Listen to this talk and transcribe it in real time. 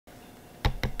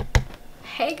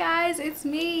Hey guys, it's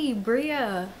me,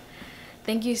 Bria.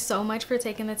 Thank you so much for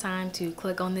taking the time to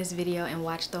click on this video and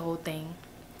watch the whole thing.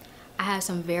 I have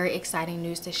some very exciting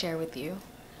news to share with you.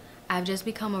 I've just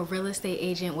become a real estate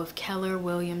agent with Keller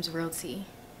Williams Realty.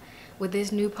 With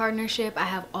this new partnership, I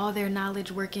have all their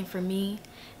knowledge working for me,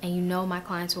 and you know my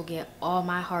clients will get all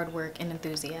my hard work and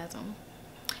enthusiasm.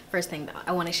 First thing though,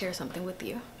 I want to share something with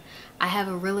you. I have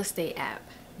a real estate app.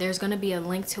 There's going to be a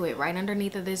link to it right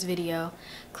underneath of this video.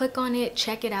 Click on it,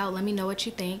 check it out, let me know what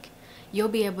you think. You'll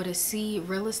be able to see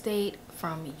real estate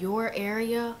from your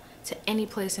area to any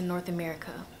place in North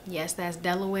America. Yes, that's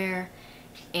Delaware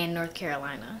and North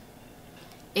Carolina.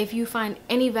 If you find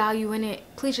any value in it,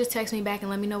 please just text me back and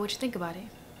let me know what you think about it.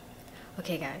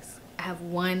 Okay guys, I have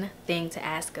one thing to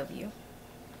ask of you.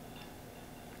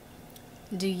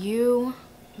 Do you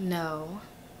know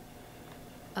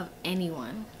of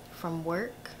anyone from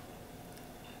work,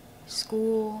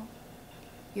 school,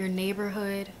 your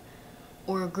neighborhood,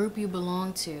 or a group you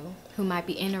belong to who might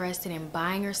be interested in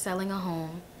buying or selling a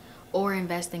home or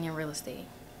investing in real estate?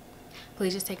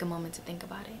 Please just take a moment to think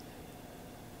about it.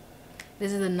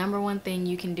 This is the #1 thing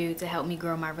you can do to help me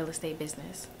grow my real estate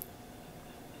business.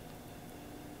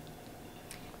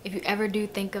 If you ever do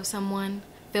think of someone,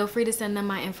 feel free to send them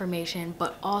my information,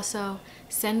 but also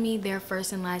send me their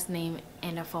first and last name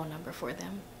and a phone number for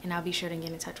them, and I'll be sure to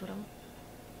get in touch with them.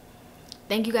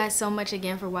 Thank you guys so much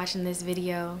again for watching this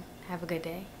video. Have a good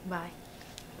day. Bye.